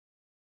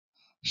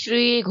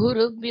Shri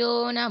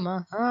Gurubhyo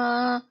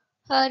Namaha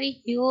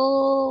Hari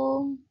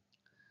Om.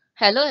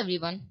 Hello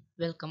everyone,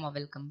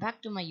 welcome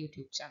back to my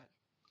YouTube channel.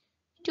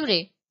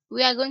 Today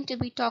we are going to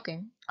be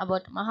talking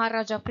about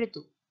Maharaja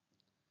Prithu,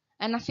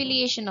 an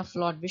affiliation of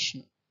Lord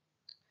Vishnu.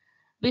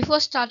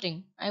 Before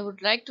starting, I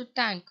would like to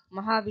thank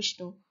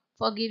Mahavishnu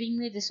for giving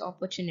me this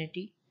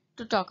opportunity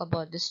to talk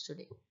about this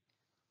today.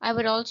 I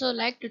would also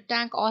like to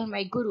thank all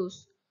my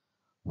gurus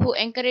who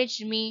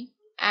encouraged me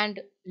and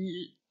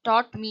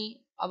taught me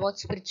about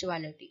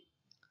spirituality.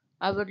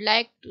 I would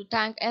like to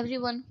thank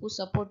everyone who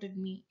supported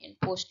me in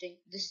posting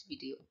this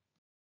video.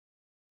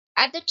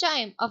 At the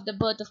time of the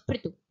birth of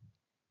Prithu,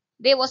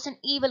 there was an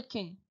evil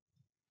king.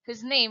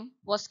 His name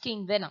was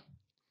King Vena.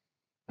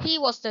 He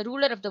was the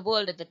ruler of the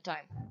world at the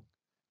time.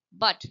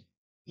 But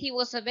he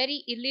was a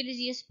very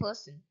irreligious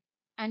person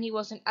and he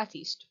was an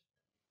atheist.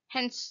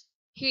 Hence,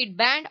 he had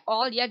banned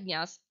all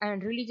yajnas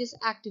and religious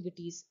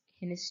activities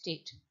in his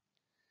state.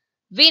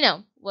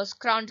 Vena was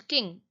crowned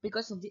king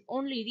because of the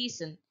only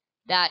reason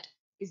that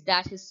is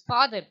that his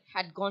father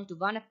had gone to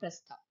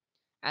Vanaprastha,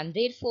 and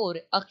therefore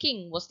a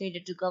king was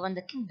needed to govern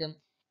the kingdom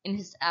in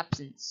his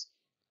absence.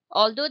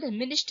 Although the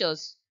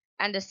ministers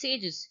and the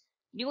sages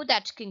knew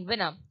that King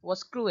Vena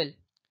was cruel,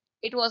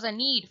 it was a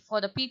need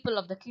for the people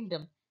of the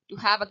kingdom to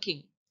have a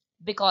king,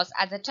 because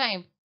at the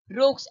time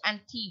rogues and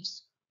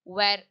thieves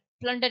were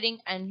plundering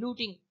and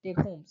looting their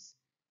homes.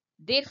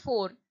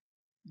 Therefore,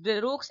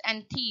 the rogues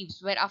and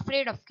thieves were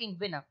afraid of King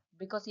Vena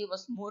because he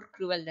was more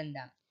cruel than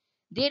them.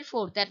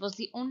 Therefore, that was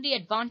the only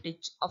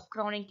advantage of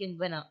crowning King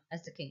Vena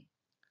as the king.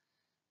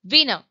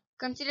 Vena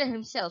considered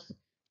himself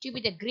to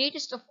be the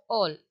greatest of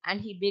all, and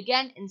he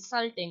began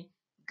insulting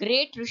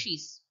great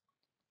rishis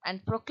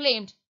and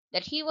proclaimed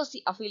that he was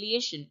the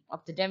affiliation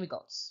of the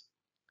demigods.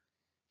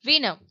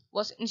 Vena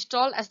was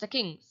installed as the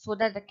king so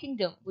that the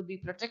kingdom would be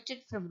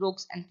protected from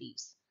rogues and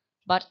thieves.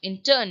 But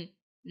in turn,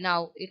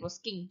 now it was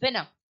King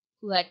Vena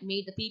who had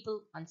made the people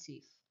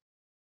unsafe.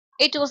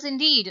 It was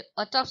indeed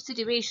a tough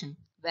situation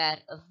where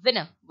if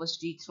Vena was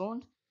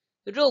dethroned,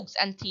 rogues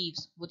and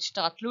thieves would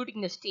start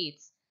looting the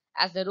states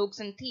as the rogues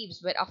and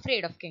thieves were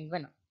afraid of King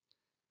Vena.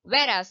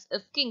 Whereas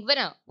if King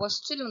Vena was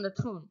still on the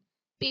throne,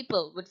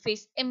 people would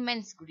face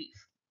immense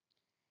grief.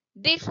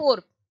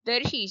 Therefore,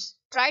 the rishis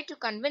tried to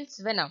convince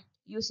Vena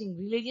using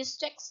religious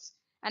texts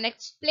and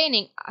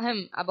explaining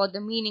him about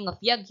the meaning of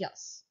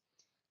yagyas.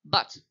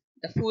 But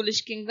the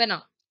foolish King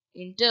Vena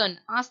in turn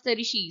asked the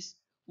rishis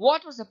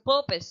what was the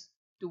purpose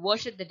to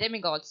worship the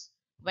demigods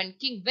when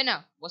King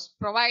Vena was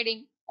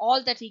providing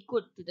all that he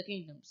could to the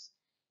kingdoms.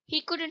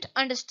 He couldn't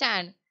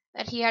understand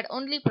that he had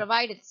only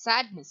provided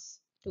sadness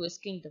to his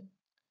kingdom,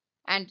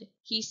 and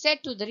he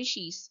said to the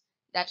rishis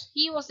that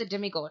he was a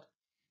demigod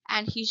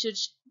and he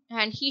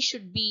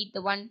should be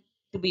the one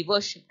to be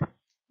worshipped.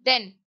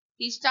 Then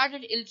he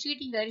started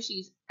ill-treating the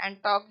rishis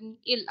and talking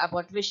ill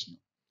about Vishnu.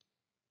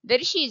 The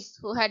rishis,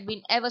 who had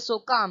been ever so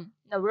calm,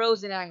 now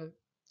rose in anger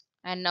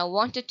and now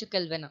wanted to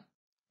kill Vena.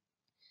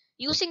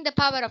 Using the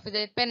power of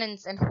their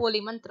penance and holy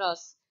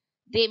mantras,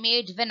 they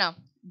made Vena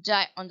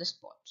die on the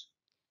spot.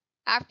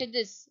 After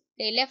this,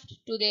 they left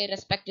to their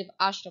respective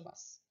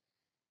ashramas.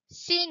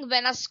 Seeing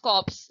Vena's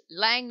corpse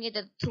lying near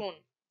the throne,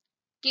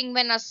 King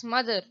Vena's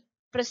mother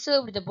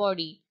preserved the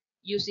body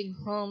using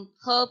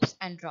herbs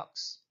and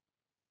drugs.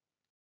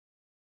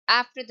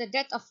 After the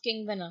death of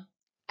King Vena,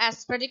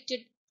 as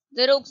predicted,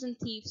 the rogues and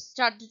thieves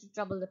started to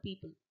trouble the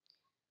people.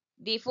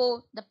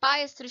 Therefore, the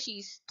pious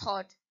rishis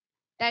thought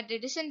that the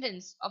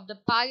descendants of the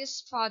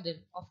pious father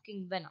of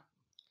King Vena,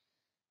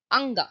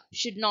 Anga,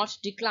 should not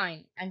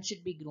decline and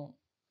should be grown.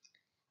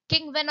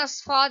 King Vena's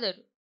father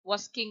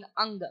was King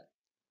Anga.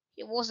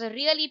 He was a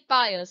really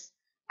pious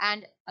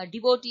and a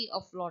devotee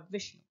of Lord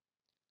Vishnu.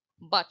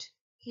 But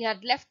he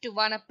had left to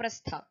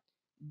Vanaprastha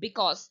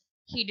because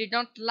he did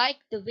not like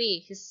the way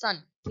his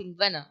son, King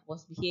Vena,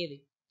 was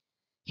behaving.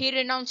 He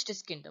renounced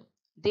his kingdom.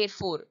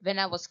 Therefore,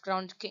 Vena was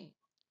crowned king.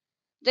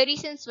 The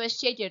reasons were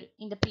stated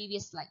in the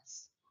previous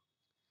slides.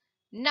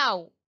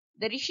 Now,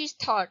 the rishis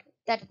thought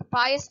that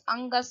pious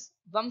Anga's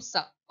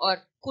Vamsa or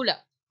Kula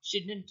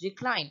should not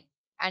decline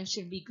and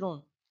should be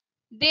grown.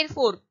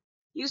 Therefore,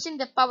 using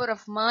the power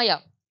of Maya,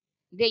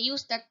 they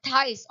used the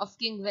thighs of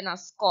King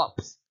Vena's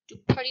corpse to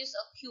produce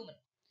a human,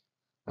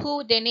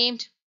 who they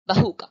named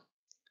Bahuka.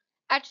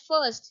 At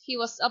first, he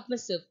was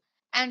submissive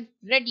and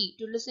ready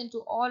to listen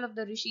to all of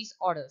the rishis'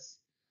 orders.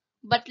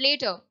 But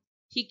later,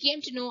 he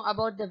came to know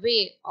about the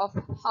way of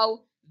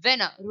how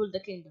Vena ruled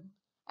the kingdom,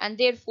 and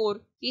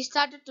therefore he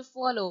started to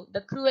follow the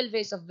cruel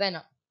ways of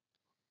Vena.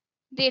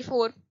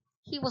 Therefore,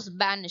 he was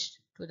banished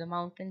to the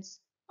mountains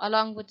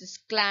along with his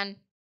clan,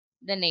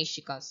 the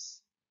Naishikas.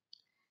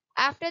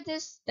 After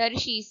this, the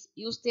rishis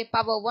used their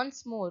power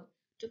once more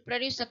to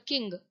produce a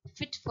king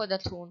fit for the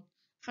throne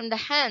from the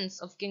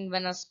hands of King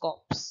Vena's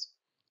corpse.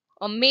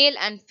 A male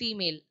and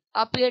female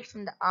appeared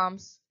from the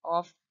arms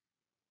of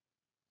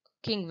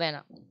King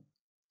Vena.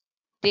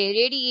 They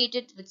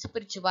radiated with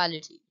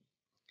spirituality,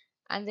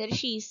 and the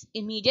rishis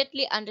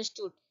immediately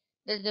understood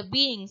that the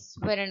beings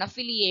were an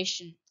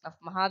affiliation of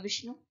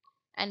Mahavishnu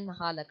and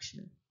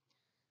Mahalakshmi.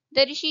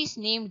 The rishis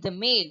named the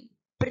male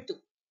Prithu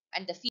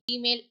and the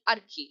female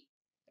Archi,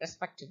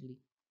 respectively.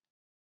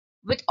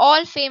 With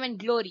all fame and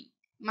glory,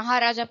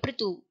 Maharaja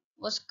Prithu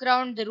was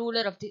crowned the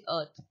ruler of the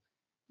earth.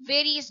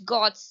 Various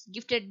gods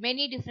gifted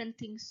many different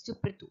things to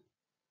Prithu.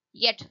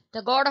 Yet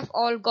the god of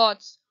all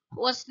gods,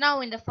 who was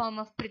now in the form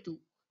of Prithu,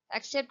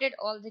 accepted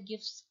all the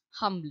gifts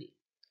humbly.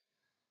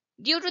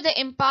 Due to the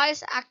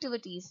impious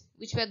activities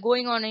which were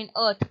going on in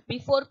earth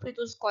before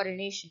Prithu's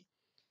coronation,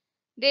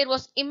 there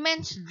was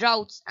immense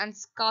droughts and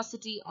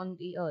scarcity on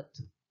the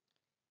earth.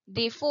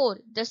 Therefore,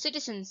 the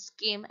citizens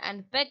came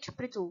and begged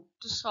Prithu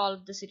to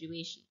solve the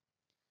situation.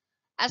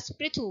 As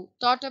Prithu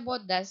thought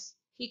about this,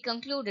 he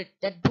concluded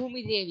that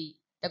Bhumi Devi,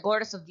 the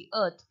goddess of the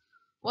earth,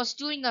 was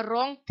doing a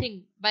wrong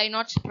thing by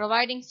not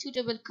providing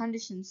suitable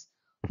conditions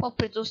for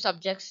Prithu's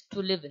subjects to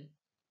live in.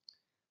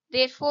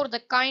 Therefore, the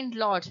kind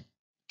Lord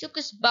took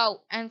his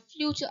bow and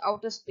flew to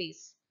outer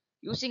space,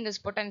 using his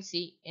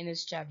potency in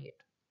his chariot.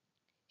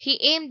 He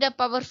aimed a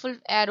powerful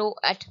arrow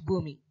at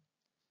Bhumi.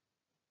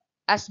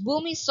 As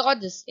Bhumi saw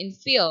this in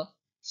fear,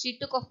 she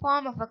took a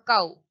form of a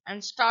cow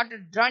and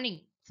started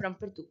running from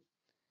Prithu.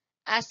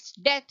 As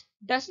death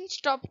doesn't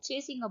stop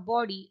chasing a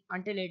body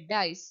until it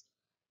dies,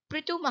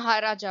 Prithu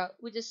Maharaja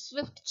with his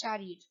swift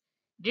chariot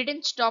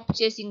didn't stop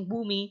chasing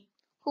Bhumi,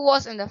 who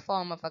was in the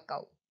form of a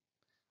cow.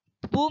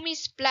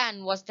 Bhumi's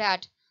plan was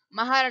that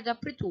Maharaja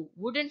Prithu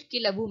wouldn't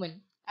kill a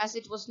woman, as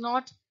it was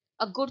not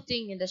a good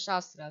thing in the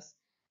Shastras,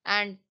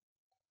 and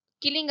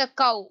killing a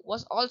cow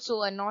was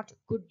also a not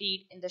good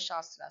deed in the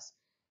Shastras.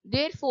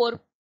 Therefore,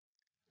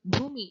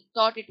 Bhumi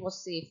thought it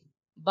was safe,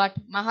 but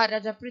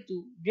Maharaja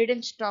Prithu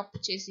didn't stop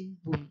chasing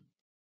Bhumi.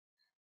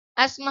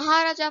 As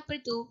Maharaja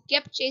Prithu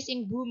kept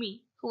chasing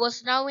Bhumi, who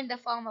was now in the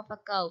form of a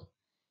cow,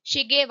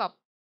 she gave up.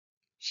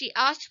 She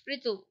asked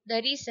Prithu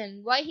the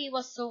reason why he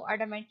was so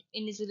adamant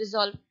in his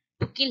resolve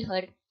to kill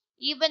her,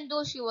 even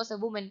though she was a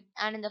woman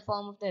and in the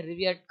form of the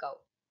revered cow.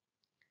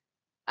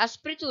 As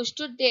Prithu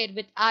stood there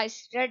with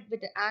eyes red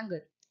with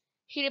anger,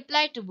 he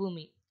replied to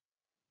Bhumi.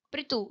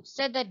 Prithu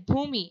said that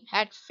Bhumi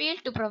had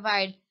failed to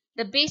provide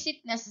the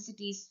basic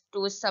necessities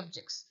to his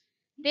subjects.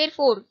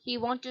 Therefore, he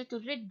wanted to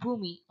rid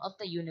Bhumi of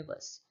the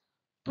universe.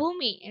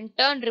 Bhumi in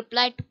turn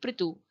replied to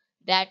Prithu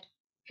that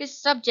his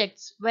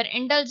subjects were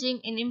indulging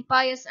in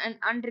impious and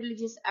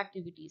unreligious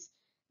activities.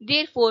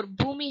 Therefore,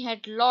 Bhumi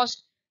had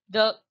lost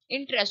the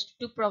interest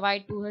to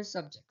provide to his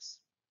subjects.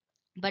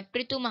 But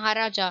Prithu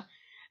Maharaja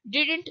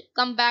didn't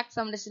come back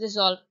from this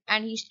resolve,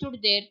 and he stood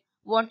there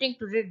wanting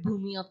to rid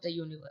Bhumi of the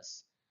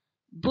universe.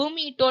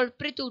 Bhumi told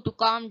Prithu to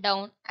calm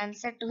down and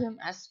said to him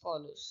as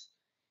follows: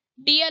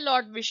 Dear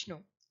Lord Vishnu,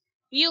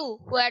 you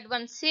who had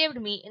once saved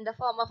me in the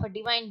form of a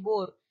divine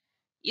boar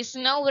is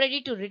now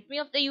ready to rid me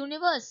of the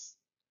universe.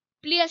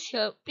 Please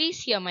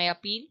hear my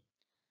appeal.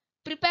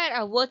 Prepare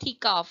a worthy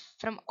calf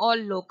from all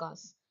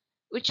lokas,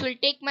 which will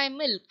take my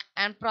milk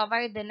and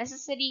provide the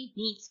necessary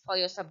needs for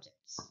your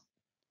subjects.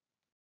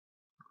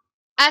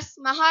 As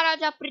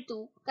Maharaja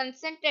Prithu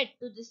consented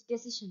to this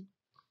decision,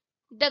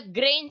 the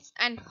grains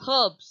and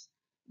herbs,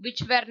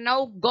 which were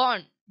now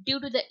gone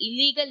due to the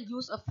illegal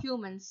use of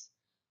humans,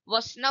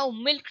 was now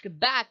milked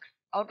back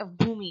out of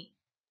Bhumi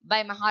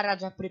by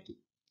Maharaja Prithu.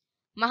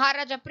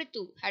 Maharaja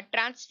Prithu had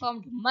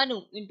transformed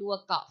Manu into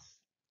a calf.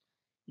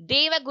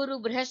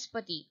 Devaguru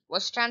Brihaspati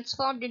was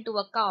transformed into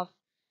a calf,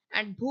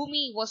 and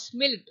Bhumi was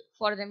milked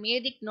for the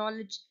Vedic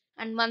knowledge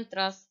and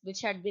mantras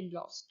which had been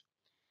lost.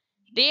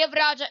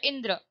 Devraja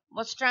Indra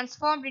was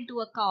transformed into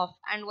a calf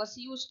and was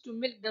used to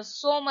milk the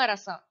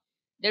Somarasa,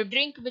 the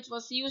drink which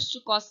was used to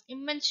cause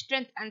immense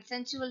strength and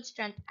sensual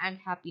strength and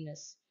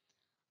happiness.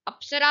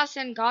 Apsaras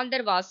and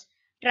Gandharvas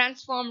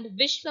transformed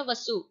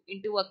Vishwavasu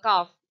into a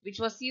calf which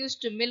was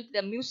used to milk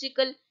the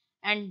musical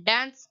and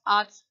dance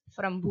arts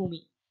from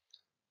Bhumi.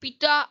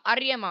 Pita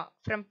Aryama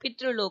from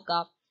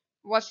Pitruloka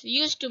was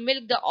used to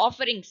milk the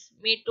offerings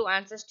made to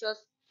ancestors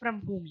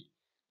from Bhumi.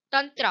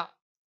 Tantra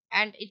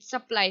and its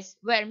supplies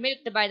were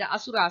milked by the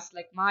Asuras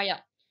like Maya,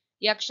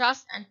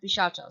 Yakshas, and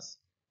Pishachas.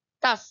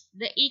 Thus,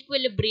 the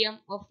equilibrium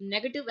of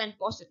negative and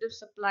positive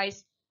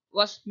supplies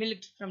was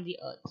milked from the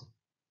earth.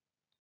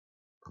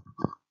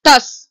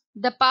 Thus,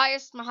 the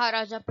pious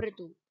Maharaja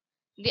Prithu,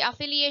 the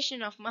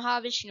affiliation of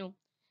Mahavishnu,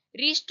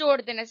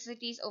 restored the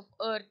necessities of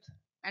earth,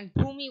 and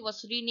Bhumi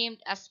was renamed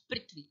as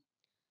Prithvi.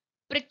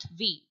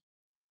 Prithvi.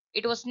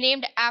 It was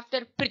named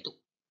after Prithu,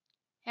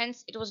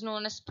 hence it was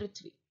known as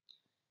Prithvi.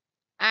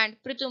 And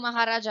Prithu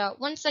Maharaja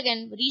once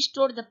again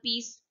restored the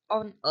peace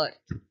on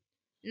earth.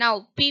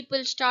 Now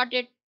people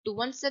started to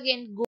once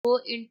again go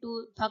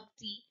into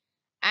bhakti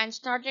and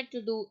started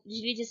to do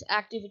religious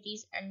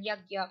activities and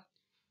yagya,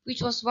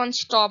 which was once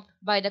stopped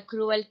by the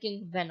cruel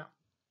king Vena.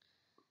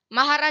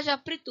 Maharaja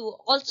Prithu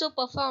also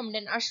performed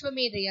an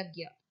Ashwamedha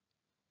yagya,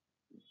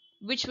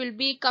 which will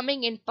be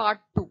coming in part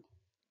 2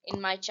 in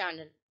my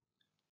channel.